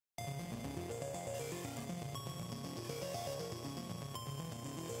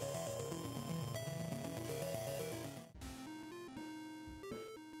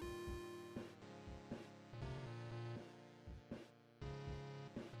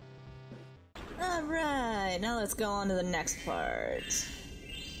Alright, now let's go on to the next part.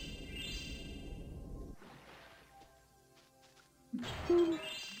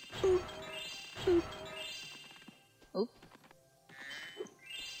 Oop.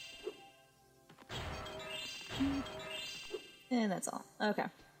 And that's all. Okay.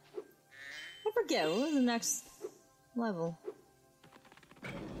 I forget, what was the next level?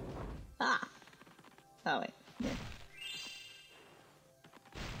 Ah! Oh, wait. Yeah.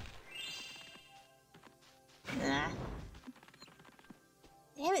 Ah.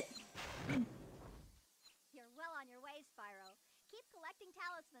 Damn it! You're well on your way, Spyro. Keep collecting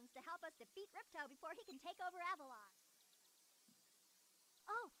talismans to help us defeat Ripto before he can take over Avalon.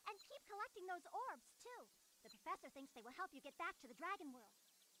 Oh, and keep collecting those orbs, too. The professor thinks they will help you get back to the Dragon World.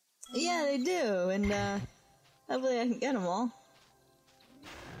 Yeah, they do, and, hopefully I can get them all.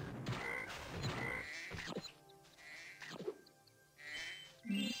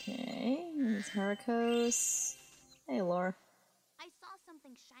 Okay, there's Harikos. Hey, Laura. I saw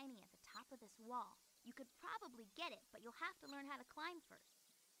something shiny at the top of this wall. You could probably get it, but you'll have to learn how to climb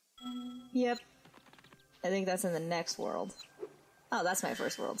first. Yep. I think that's in the next world. Oh, that's my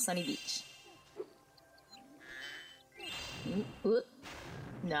first world, Sunny Beach. Ooh.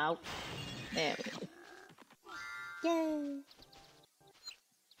 No. There we go. Yay!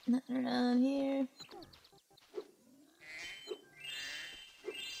 Nothing around here.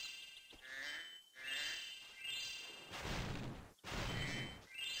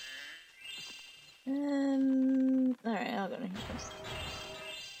 Alright, I'll go to him first.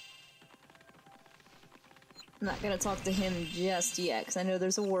 I'm not gonna talk to him just yet, because I know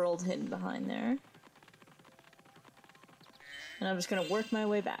there's a world hidden behind there. And I'm just gonna work my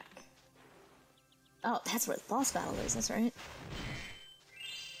way back. Oh, that's where the boss battle is, that's right.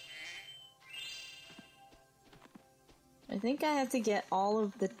 I think I have to get all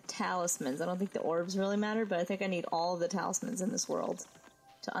of the talismans. I don't think the orbs really matter, but I think I need all of the talismans in this world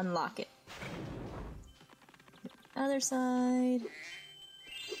to unlock it. Other side.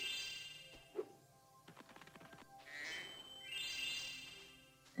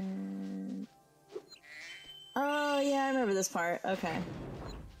 And... oh, yeah, I remember this part. Okay.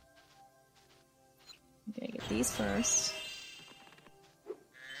 Okay, get these first.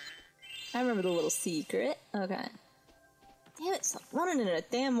 I remember the little secret. Okay. Damn it, stop running into a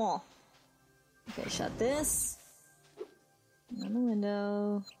damn wall. Okay, shut this. On the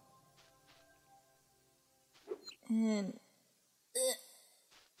window. And...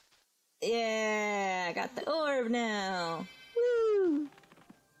 yeah, I got the orb now. Woo!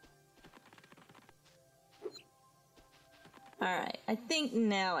 Alright, I think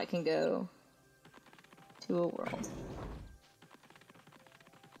now I can go to a world.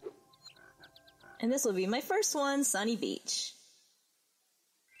 And this will be my first one, Sunny Beach.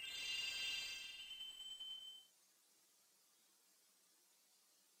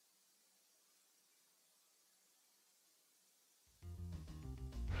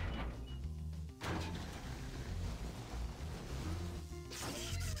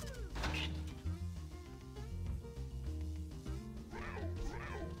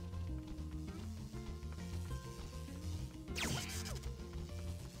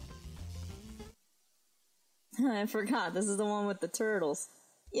 I forgot, this is the one with the turtles.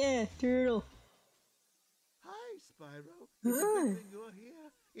 Yeah, turtle. Hi, Spyro. It's a good thing you're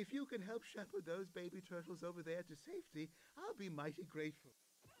here. If you can help shepherd those baby turtles over there to safety, I'll be mighty grateful.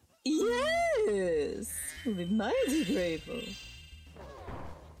 Yes! I'll be mighty grateful.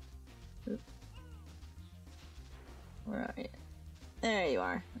 Where are you? There you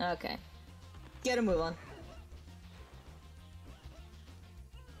are. Okay. Get a move on.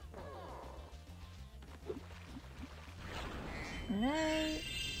 Alright.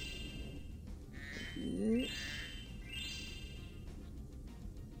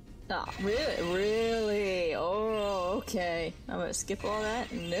 Oh, really? Really? Oh, okay. I'm gonna skip all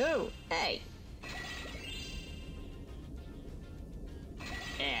that? No! Hey!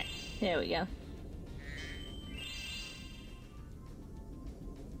 Yeah, there we go.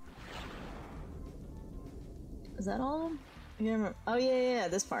 Is that all of them? I can't remember. Oh, yeah,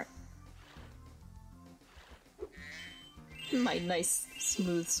 this part. My nice,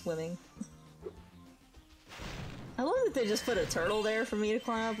 smooth swimming. I love that they just put a turtle there for me to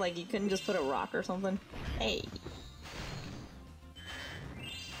climb up, like you couldn't just put a rock or something. Hey!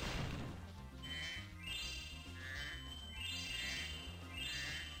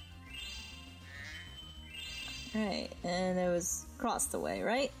 Alright, and it was across the way,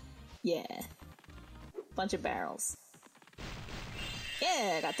 right? Yeah. Bunch of barrels.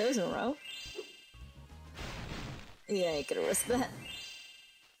 Yeah, I got those in a row. Yeah, I could risk that.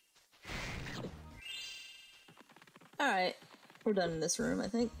 Alright. We're done in this room, I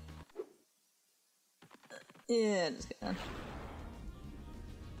think. Yeah, just get done.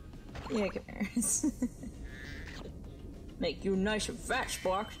 Yeah, come here. Make you nice and fat,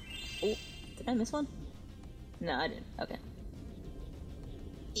 Sparks. Oh, did I miss one? No, I didn't. Okay.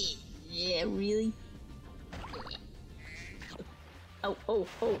 Yeah, really? Oh, oh,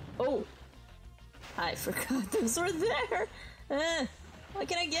 oh, oh! I forgot those were there! Why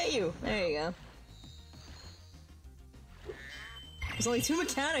can't I get you? There you go. There's only 2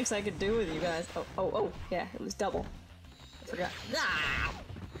 mechanics I could do with you guys. Oh, oh, oh, yeah, it was double. I forgot. Ah!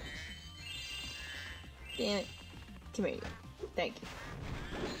 Damn it. Come here, you. Thank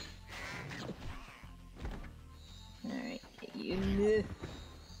you. Alright, get you.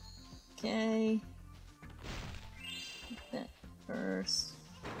 Okay. Get that first.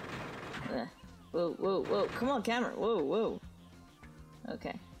 Whoa, whoa, whoa. Come on, camera. Whoa, whoa.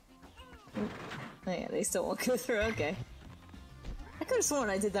 Okay. Oh, yeah, they still won't go through. Okay. I could have sworn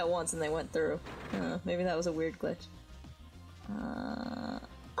I did that once and they went through. Maybe that was a weird glitch.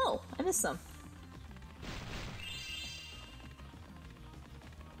 Oh, I missed some.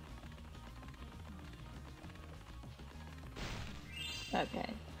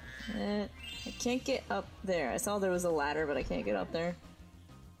 Okay. I can't get up there. I saw there was a ladder, but I can't get up there.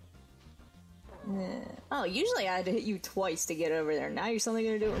 Oh, usually I had to hit you twice to get over there. Now you're suddenly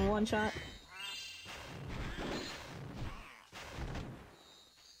gonna do it in one shot?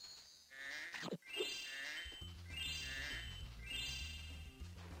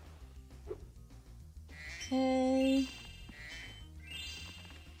 Okay.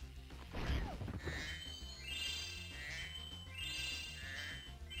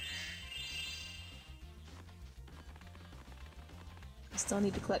 I still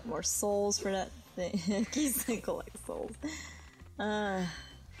need to collect more souls for that thing. Keys to collect souls.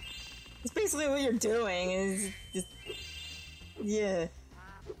 It's basically what you're doing, is just... Yeah.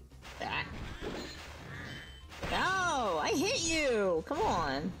 Ah. No! I hit you! Come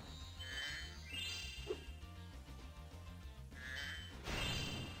on!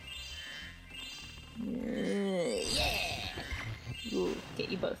 Yeah! Ooh, get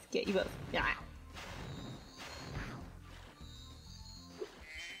you both, get you both. Yeah.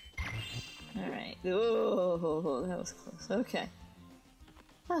 Alright. Oh, that was close. Okay.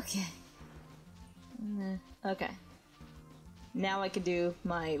 Okay. Okay. Now I can do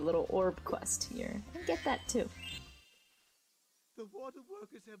my little orb quest here. And get that too. The water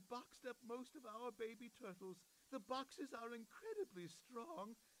workers have boxed up most of our baby turtles. The boxes are incredibly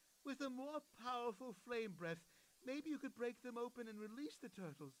strong. With a more powerful flame breath, maybe you could break them open and release the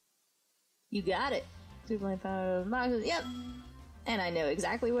turtles. You got it. Super flame power boxes. Yep. And I know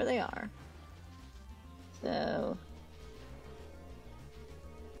exactly where they are. So...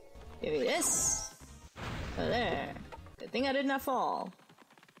 give me this. Oh, there. Good thing I did not fall.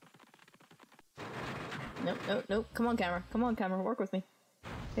 Nope, nope, nope. Come on, camera. Come on, camera. Work with me.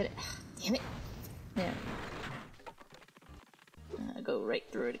 Get it. Damn it. There. Go right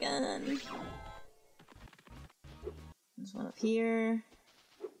through it again. There's one up here.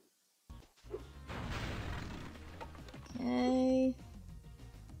 Okay.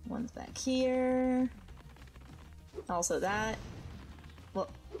 One's back here. Also that.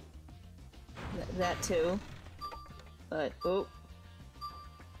 Well, that too. But, oh.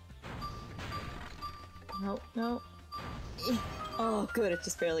 Nope, nope. Oh, good, it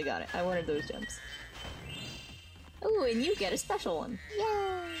just barely got it. I wanted those gems. Ooh, and you get a special one.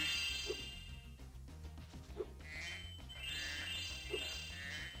 Yay!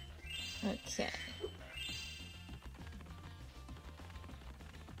 Okay.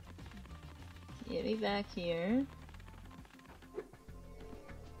 Get me back here.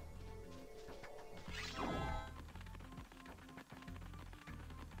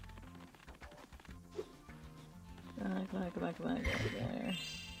 Come on, go there.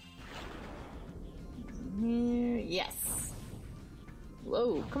 Here, yes!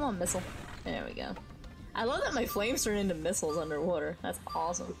 Whoa, come on, missile. There we go. I love that my flames turn into missiles underwater. That's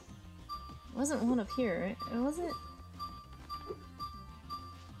awesome. It wasn't one up here, right? It wasn't...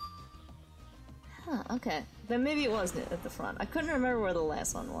 Huh, okay. Then maybe it was at the front. I couldn't remember where the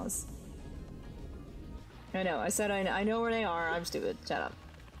last one was. I know, I said I know where they are, I'm stupid. Shut up.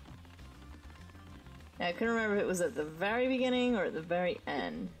 Yeah, I couldn't remember if it was at the very beginning or at the very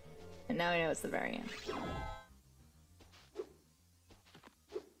end. And now I know it's the very end.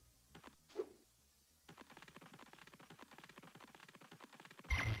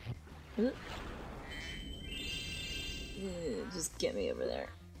 Just get me over there.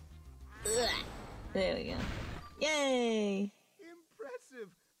 There we go. Yay! Impressive!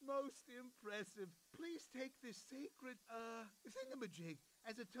 Most impressive. Please take this sacred, thingamajig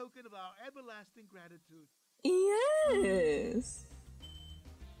as a token of our everlasting gratitude. Yes!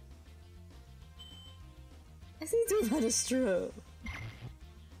 I think that is true.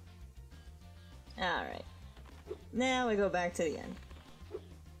 Alright. Now we go back to the end.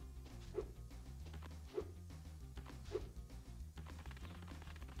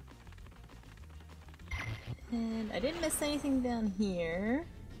 And I didn't miss anything down here,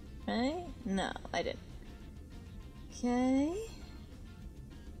 right? No, I didn't. Okay.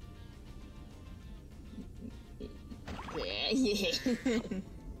 Yeah.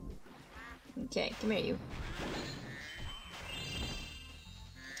 Okay, come here, you.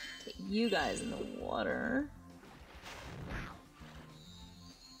 Get you guys in the water.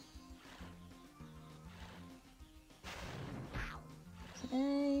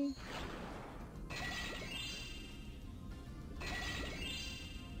 Okay.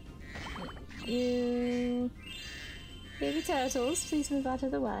 You baby turtles, please move out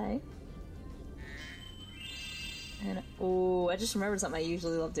of the way. And oh, I just remembered something I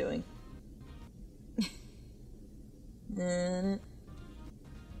usually love doing.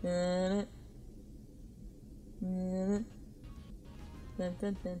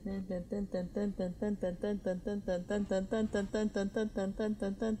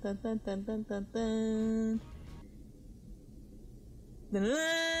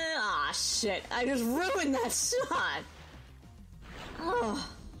 Ah, shit. I just ruined that shot! Oh.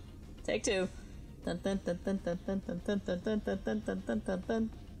 Take two. Dun dun dun dun dun dun dun dun dun dun dun dun dun dun dun dun.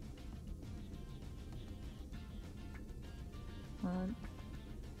 One.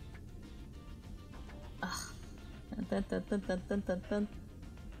 Ugh. Dun dun dun dun dun dun dun.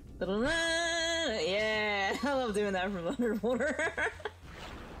 Yeah, I love doing that from underwater.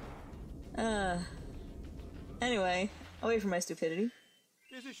 Anyway, away from my stupidity.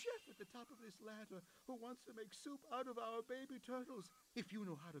 There's a chef at the top of this ladder who wants to make soup out of our baby turtles. If you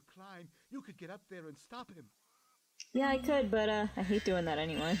know how to climb, you could get up there and stop him. Yeah, I could, but I hate doing that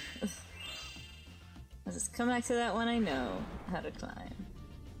anyway. Let's just come back to that when I know how to climb.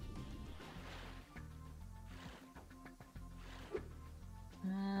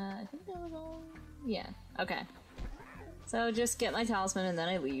 I think that was all... Yeah, okay. So just get my talisman and then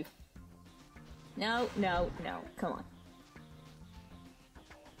I leave. No, no, no, come on.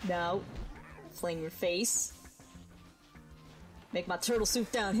 No. Flame your face. Make my turtle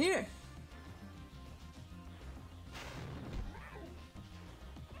soup down here!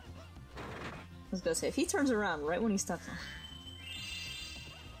 I was gonna say, if he turns around right when he stops...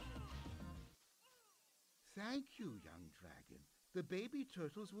 Thank you, young dragon. The baby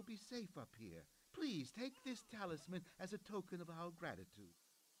turtles will be safe up here. Please take this talisman as a token of our gratitude.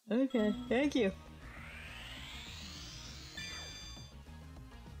 Okay, thank you.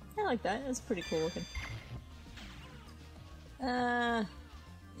 I like that, that's pretty cool looking. Yeah,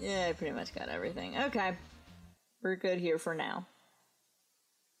 I pretty much got everything. Okay. We're good here for now.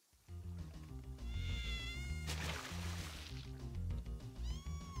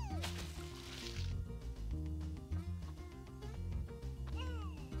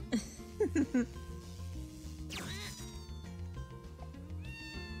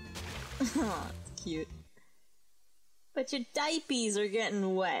 Aw, it's cute. But your diapies are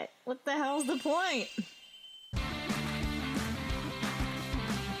getting wet. What the hell's the point?